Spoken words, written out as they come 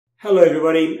Hello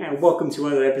everybody and welcome to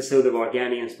another episode of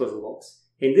Organian's Puzzle Box.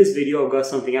 In this video I've got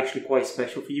something actually quite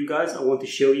special for you guys. I want to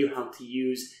show you how to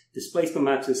use Displacement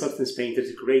Maps and Substance Painter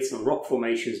to create some rock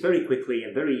formations very quickly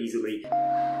and very easily.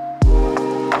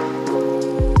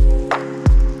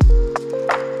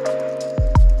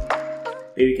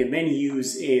 That you can then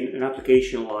use in an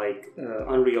application like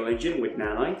Unreal Engine with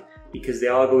Nanite, because they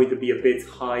are going to be a bit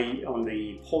high on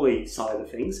the poly side of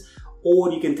things.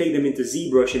 Or you can take them into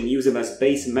ZBrush and use them as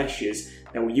base meshes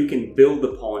that you can build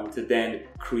upon to then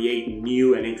create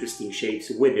new and interesting shapes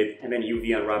with it, and then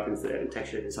UV unwrap and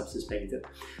texture in the Substance Painter.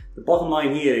 The bottom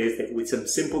line here is that with some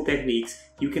simple techniques,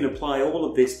 you can apply all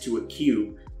of this to a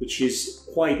cube, which is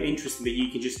quite interesting. That you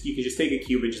can just take a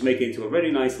cube and just make it into a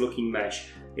very nice looking mesh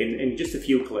in just a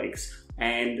few clicks.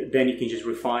 And then you can just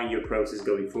refine your process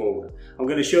going forward. I'm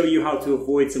going to show you how to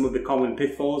avoid some of the common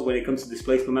pitfalls when it comes to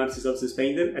Displacement Maps and Substance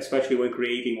Painter, especially when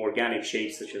creating organic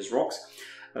shapes such as rocks.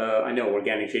 I know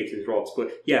organic shapes as rocks, but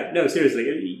yeah, no, seriously,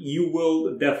 you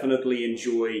will definitely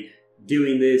enjoy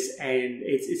doing this, and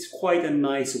it's quite a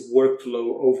nice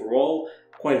workflow overall.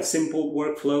 Quite a simple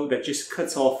workflow that just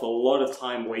cuts off a lot of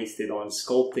time wasted on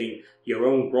sculpting your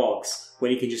own rocks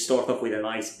when you can just start off with a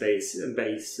nice base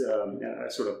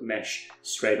sort of mesh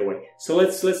straight away. So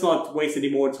let's not waste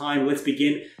any more time. Let's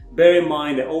begin. Bear in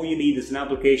mind that all you need is an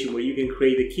application where you can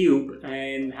create a cube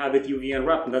and have it UV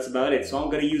unwrap, and that's about it. So I'm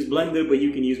going to use Blender, but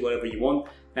you can use whatever you want.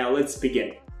 Now let's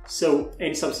begin. So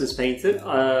in Substance Painter,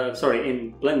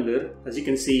 in Blender, as you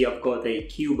can see, I've got a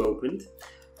cube opened.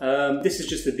 This is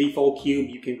just a default cube.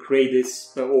 You can create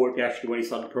this, or actually when you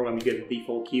start the program you get the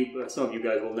default cube. Some of you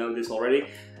guys will know this already.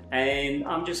 And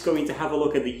I'm just going to have a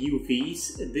look at the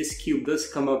UVs. This cube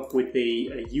does come up with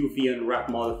a UV unwrap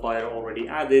modifier already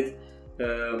added.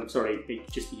 Just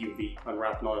a UV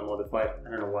unwrap, not a modifier. I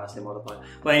don't know why I say modifier.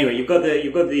 But anyway, you've got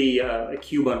the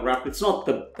cube unwrap. It's not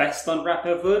the best unwrap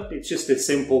ever. It's just a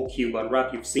simple cube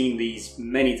unwrap. You've seen these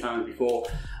many times before.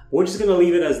 We're just going to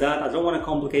leave it as that. I don't want to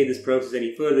complicate this process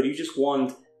any further. You just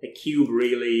want a cube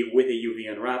really with a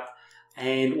UV unwrap.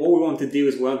 And what we want to do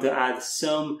is we want to add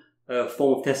some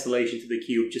form of tessellation to the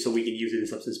cube just so we can use it in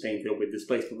Substance Painter with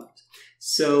Displacement Maps.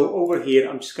 So over here,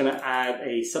 I'm just going to add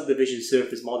a subdivision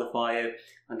surface modifier.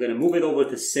 I'm going to move it over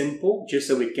to simple just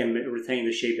so it can retain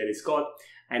the shape that it's got.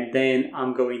 And then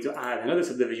I'm going to add another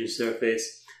subdivision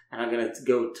surface, and I'm going to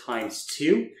go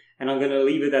 ×2. And I'm going to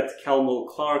leave it at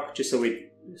Kelmel-Clark just so it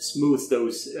smooths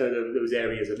those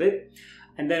areas a bit.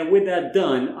 And then with that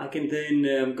done, I can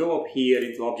then go up here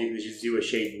into Object and just do a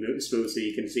shape smooth so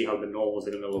you can see how the normals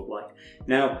are going to look like.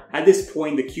 Now, at this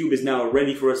point, the cube is now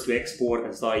ready for us to export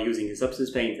and start using the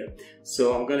Substance Painter.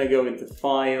 So I'm going to go into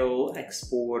File,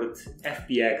 Export,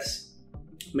 FBX.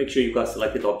 Make sure you've got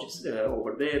selected objects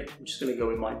over there. I'm just going to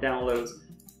go in my downloads,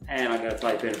 and I'm going to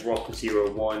type in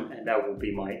Rock01, and that will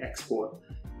be my export.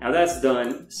 Now that's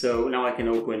done, so now I can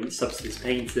open Substance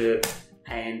Painter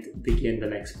and begin the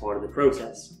next part of the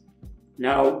process.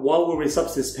 Now, while we're in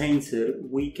Substance Painter,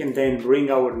 we can then bring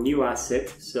our new asset.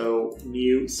 So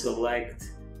new, select,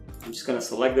 I'm just going to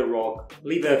select the rock,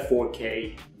 leave it at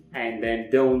 4K, and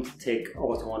then don't take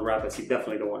auto unwrap, as you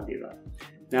definitely don't want to do that.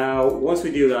 Now, once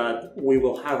we do that, we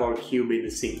will have our cube in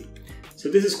the scene. So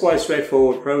this is quite a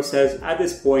straightforward process. At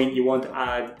this point, you want to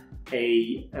add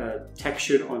a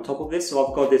texture on top of this. So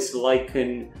I've got this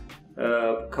lichen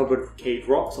covered cave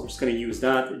rock, so I'm just going to use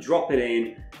that, drop it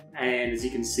in, and as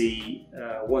you can see,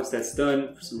 once that's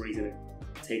done, for some reason it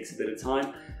takes a bit of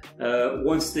time.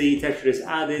 Once the texture is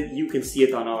added, you can see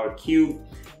it on our cube.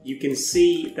 You can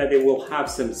see that it will have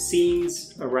some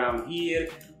seams around here,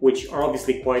 which are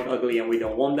obviously quite ugly and we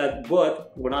don't want that,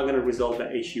 but we're not going to resolve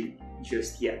that issue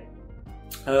just yet.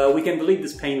 We can delete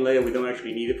this paint layer, we don't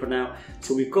actually need it for now.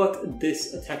 So we've got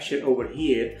this texture over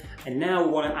here, and now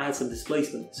we want to add some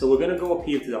displacement. So we're going to go up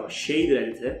here to our shader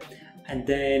editor, and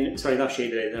then, sorry, not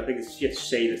shader editor, I think it's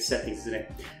just shader settings, isn't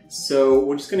it? So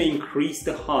we're just going to increase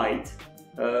the height,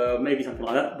 maybe something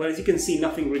like that. But as you can see,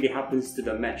 nothing really happens to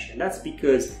the mesh, and that's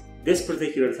because this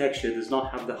particular texture does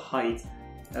not have the height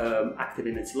active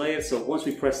in its layer. So once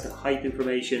we press the height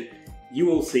information, you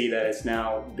will see that it's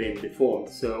now been deformed.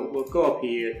 So we'll go up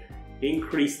here,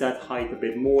 increase that height a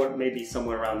bit more, maybe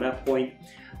somewhere around that point.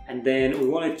 And then we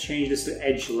want to change this to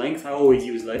edge length. I always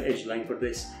use edge length for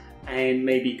this, and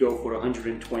maybe go for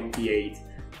 128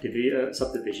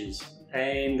 subdivisions.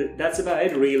 And that's about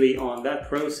it really on that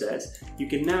process. You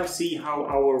can now see how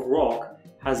our rock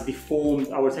has deformed,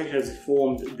 our texture has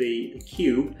deformed the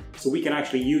cube, so we can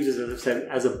actually use this, as I said,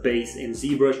 as a base in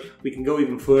ZBrush. We can go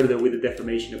even further with the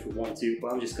deformation if we want to,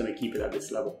 but I'm just going to keep it at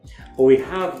this level. But we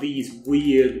have these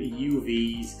weird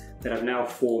UVs that have now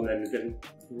formed, and then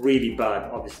really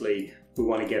bad. Obviously, we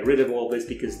want to get rid of all this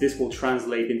because this will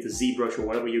translate into ZBrush or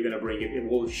whatever you're going to bring it. It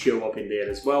will show up in there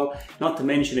as well. Not to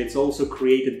mention, it's also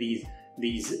created these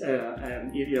this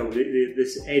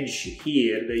edge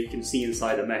here that you can see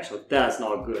inside the mesh. So that's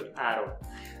not good at all.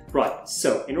 Right,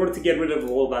 so in order to get rid of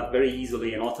all that very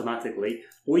easily and automatically,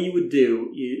 what you would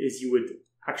do is you would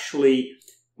actually,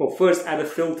 well, first add a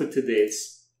filter to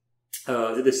this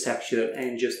texture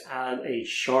and just add a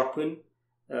sharpen,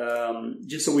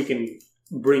 just so we can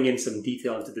bring in some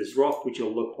detail into this rock, which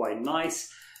will look quite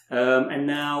nice. And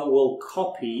now we'll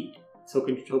copy, so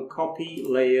control copy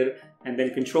layer and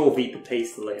then Control V to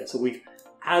paste the layer. So we've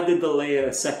added the layer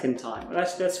a second time.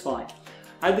 That's fine.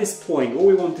 At this point, what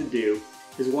we want to do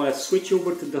is we want to switch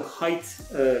over to the height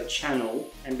channel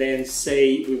and then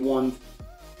say we want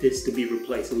this to be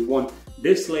replaced. So we want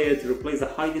this layer to replace the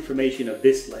height information of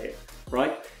this layer,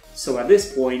 right? So at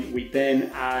this point, we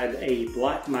then add a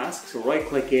black mask. So right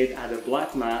click it, add a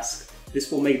black mask.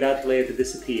 This will make that layer to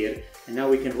disappear. And now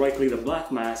we can right click the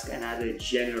black mask and add a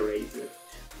generator.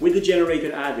 With the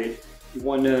generator added, you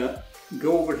want to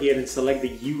go over here and select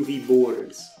the UV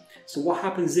borders. So what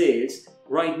happens is,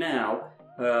 right now,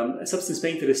 Substance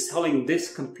Painter is telling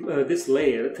this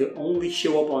layer to only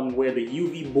show up on where the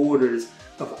UV borders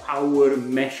of our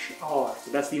mesh are.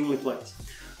 So that's the only place.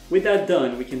 With that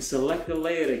done, we can select the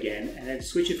layer again and then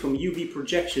switch it from UV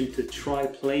projection to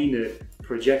triplanar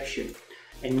projection.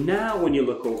 And now when you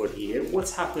look over here,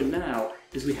 what's happened now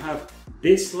is we have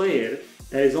this layer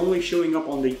that is only showing up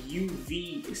on the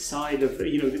UV side of,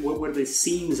 where the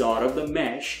seams are of the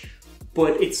mesh,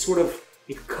 but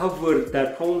it covered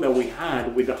that problem that we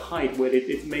had with the height, where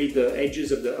it made the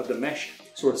edges of the mesh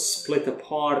sort of split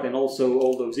apart, and also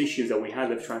all those issues that we had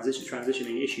with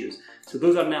transitioning issues. So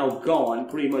those are now gone,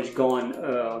 pretty much gone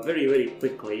very, very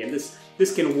quickly, and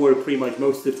this can work pretty much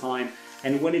most of the time.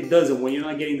 And when it doesn't, when you're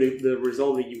not getting the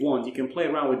result that you want, you can play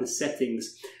around with the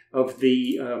settings of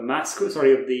the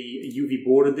of the UV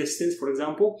border distance, for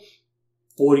example,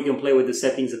 or you can play with the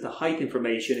settings of the height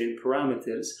information in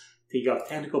parameters. Take out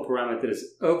technical parameters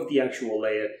of the actual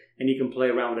layer, and you can play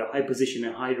around with the height position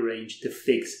and height range to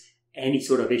fix any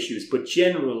sort of issues. But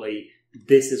generally,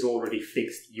 this has already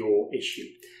fixed your issue.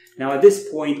 Now at this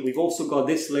point, we've also got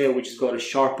this layer which has got a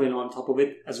sharpen on top of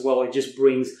it as well. It just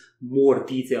brings more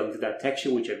detail into that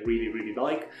texture, which I really, really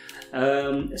like.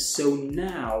 So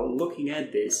now, looking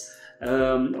at this,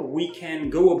 we can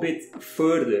go a bit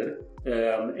further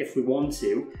if we want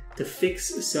to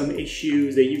fix some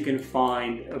issues that you can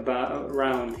find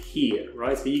around here,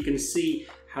 right? So you can see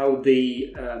how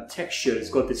the texture has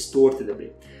got distorted a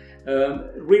bit.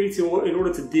 Really, in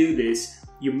order to do this,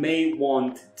 you may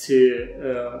want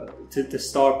to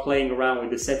start playing around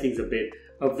with the settings a bit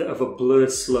of a blur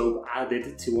slope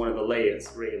added to one of the layers,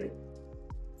 really.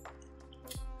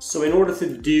 So in order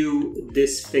to do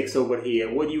this fix over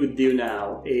here, what you would do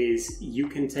now is you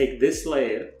can take this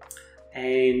layer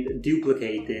and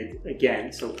duplicate it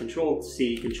again. So Control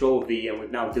C, Control V, and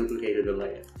we've now duplicated the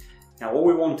layer. Now what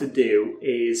we want to do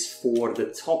is, for the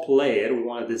top layer, we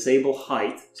want to disable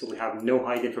height, so we have no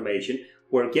height information.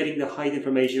 We're getting the height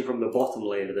information from the bottom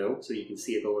layer though, so you can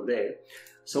see it over there.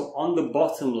 So on the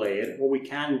bottom layer, what we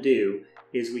can do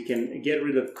is we can get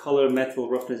rid of color, metal,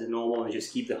 roughness, and normal, and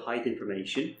just keep the height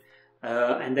information.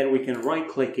 And then we can right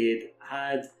click it,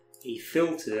 add a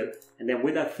filter, and then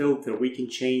with that filter we can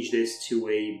change this to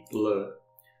a blur.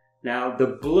 Now the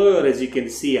blur, as you can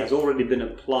see, has already been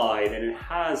applied, and it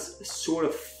has sort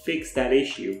of fixed that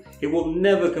issue. It will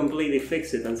never completely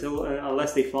fix it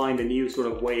unless they find a new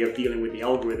sort of way of dealing with the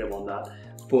algorithm on that.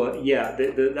 But yeah,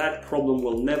 that problem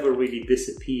will never really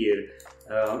disappear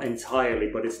entirely,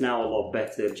 but it's now a lot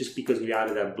better just because we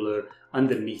added that blur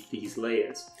underneath these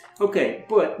layers. Okay,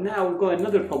 but now we've got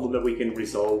another problem that we can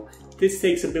resolve. This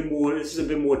is a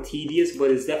bit more tedious, but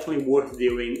it's definitely worth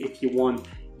doing if you want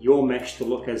your mesh to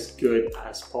look as good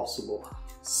as possible.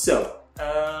 So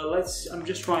I'm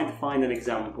just trying to find an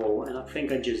example, and I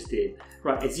think I just did.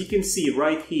 Right, as you can see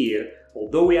right here,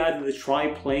 although we added the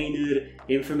triplanar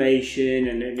information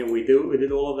and we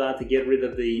did all of that to get rid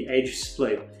of the edge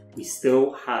split, we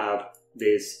still have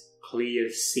this clear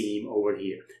seam over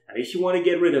here. And if you want to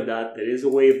get rid of that, there is a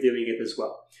way of doing it as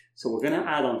well. So we're going to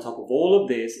add on top of all of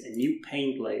this a new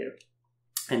paint layer.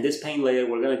 And this paint layer,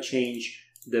 we're going to change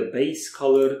the base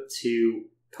color to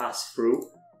pass through,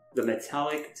 the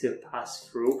metallic to pass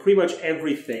through. Pretty much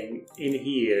everything in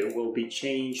here will be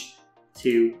changed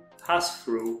to pass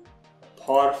through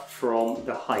apart from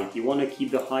the height. You want to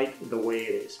keep the height the way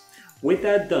it is. With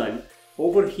that done,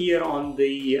 over here on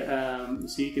the,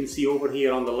 so you can see over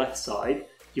here on the left side,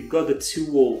 you've got the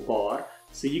tool bar.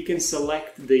 So you can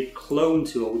select the clone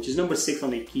tool, which is number 6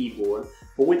 on the keyboard.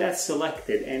 But with that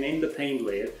selected and in the paint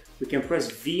layer, we can press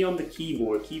V on the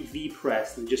keyboard, keep V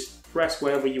pressed, and just press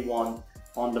wherever you want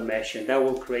on the mesh, and that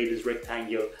will create this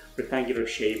rectangular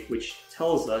shape, which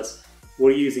tells us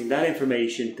we're using that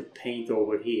information to paint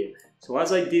over here. So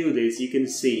as I do this, you can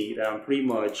see that I'm pretty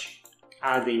much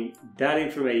adding that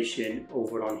information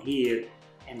over on here,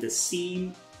 and the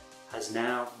seam has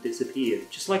now disappeared,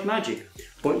 just like magic.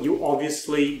 But you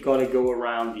obviously got to go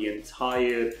around the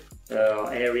entire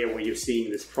area where you're seeing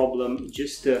this problem,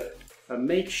 just to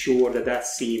make sure that that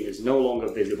seam is no longer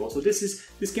visible. So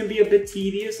this can be a bit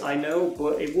tedious, I know,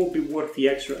 but it will be worth the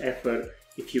extra effort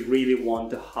if you really want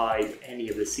to hide any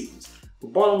of the seams. The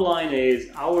bottom line is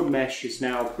our mesh is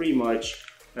now pretty much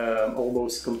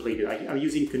almost completed. I'm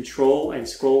using Control and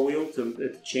scroll wheel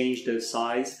to change the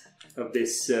size of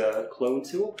this clone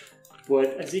tool.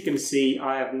 But as you can see,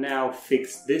 I have now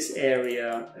fixed this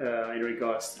area in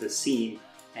regards to the seam,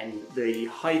 and the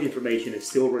height information is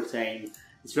still retained.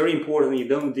 It's very important that you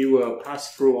don't do a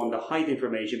pass-through on the height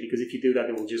information, because if you do that,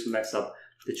 it will just mess up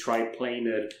the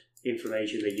triplanar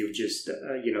information that you've just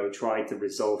tried to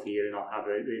resolve here, and I'll have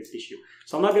this issue.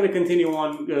 So I'm not going to continue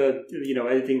on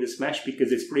editing this mesh,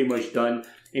 because it's pretty much done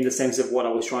in the sense of what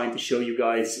I was trying to show you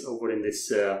guys over in this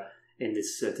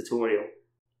tutorial.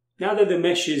 Now that the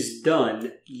mesh is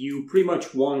done, you pretty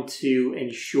much want to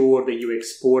ensure that you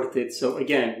export it. So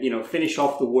again, finish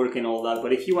off the work and all that.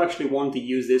 But if you actually want to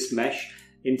use this mesh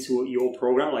into your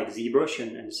program like ZBrush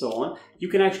and so on, you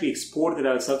can actually export it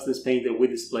out of Substance Painter with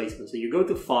displacement. So you go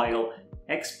to File,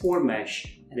 Export Mesh,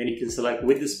 and then you can select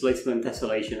with displacement and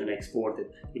tessellation and export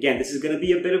it. Again, this is going to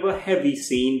be a bit of a heavy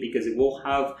scene because it will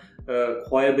have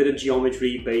quite a bit of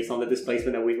geometry based on the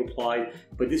displacement that we've applied,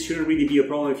 but this shouldn't really be a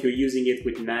problem if you're using it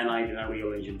with Nanite and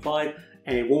Unreal Engine 5,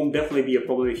 and it won't definitely be a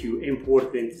problem if you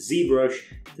import it into ZBrush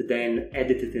to then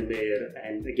edit it in there.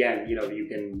 And again, you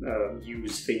can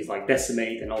use things like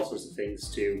Decimate and all sorts of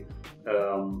things to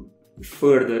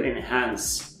further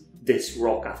enhance this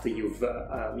rock after you've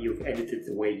edited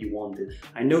the way you want it.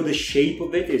 I know the shape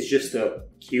of it is just a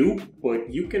cube,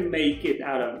 but you can make it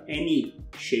out of any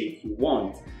shape you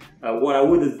want. What I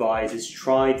would advise is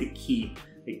try to keep,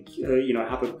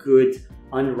 have a good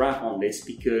unwrap on this,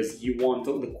 because you want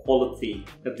the quality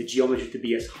of the geometry to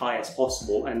be as high as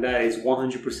possible, and that is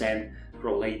 100%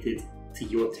 related to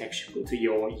your texture, to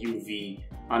your UV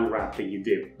unwrap that you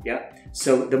do. Yeah.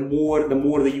 So the more the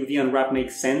UV unwrap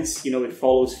makes sense, it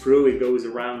follows through, it goes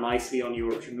around nicely on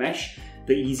your mesh,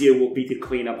 the easier it will be to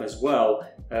clean up as well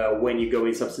when you go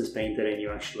in Substance Painter and you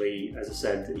actually, as I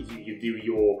said, you do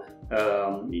your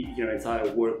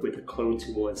entire work with the clone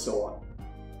tool and so on.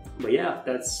 But yeah,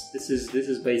 this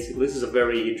is a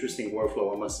very interesting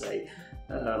workflow, I must say.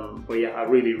 But yeah, I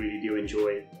really do enjoy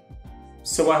it.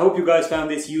 So I hope you guys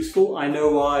found this useful. I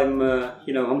know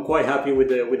I'm quite happy with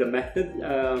the method.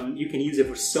 You can use it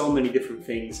for so many different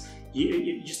things.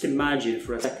 You just imagine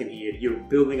for a second here, you're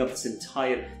building up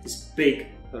this big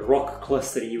rock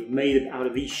cluster. You've made it out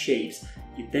of these shapes.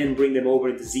 You then bring them over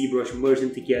into ZBrush, merge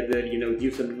them together,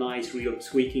 do some nice real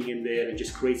tweaking in there and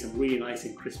just create some really nice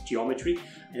and crisp geometry.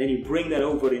 And then you bring that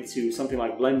over into something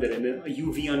like Blender and then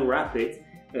UV unwrap it,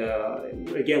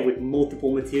 again with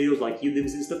multiple materials like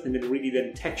UDIMs and stuff, and then really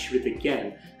texture it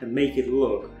again and make it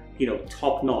look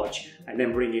top notch, and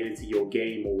then bring it into your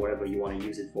game or whatever you want to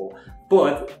use it for.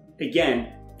 But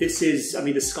again, this is,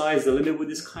 the sky is the limit with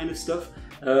this kind of stuff.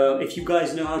 If you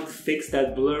guys know how to fix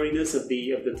that blurriness of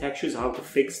the textures, how to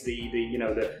fix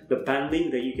the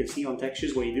banding that you can see on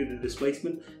textures when you do the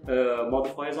displacement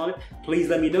modifiers on it, please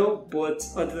let me know. But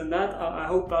other than that, I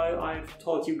hope I've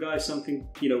taught you guys something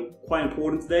quite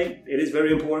important today. It is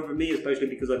very important for me, especially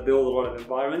because I build a lot of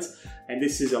environments, and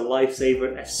this is a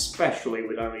lifesaver, especially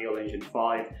with Unreal Engine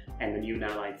 5 and the new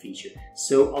Nanite feature.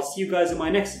 So I'll see you guys in my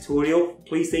next tutorial.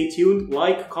 Please stay tuned,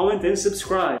 like, comment and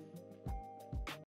subscribe.